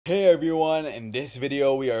Hey everyone, in this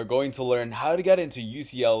video we are going to learn how to get into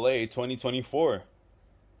UCLA 2024.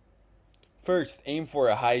 First, aim for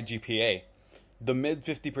a high GPA. The mid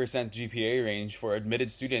 50% GPA range for admitted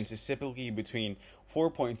students is typically between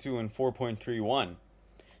 4.2 and 4.31.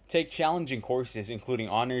 Take challenging courses including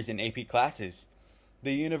honors and AP classes.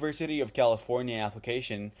 The University of California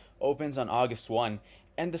application opens on August 1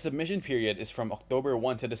 and the submission period is from October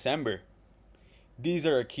 1 to December. These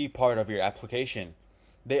are a key part of your application.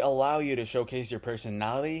 They allow you to showcase your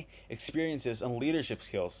personality, experiences, and leadership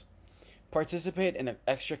skills. Participate in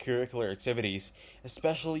extracurricular activities,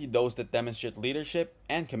 especially those that demonstrate leadership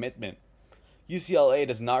and commitment. UCLA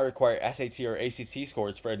does not require SAT or ACT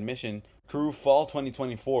scores for admission through fall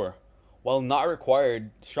 2024. While not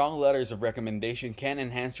required, strong letters of recommendation can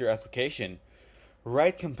enhance your application.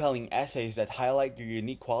 Write compelling essays that highlight your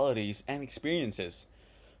unique qualities and experiences.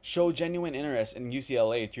 Show genuine interest in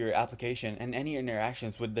UCLA through your application and any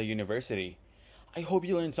interactions with the university. I hope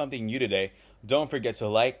you learned something new today. Don't forget to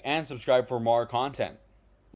like and subscribe for more content.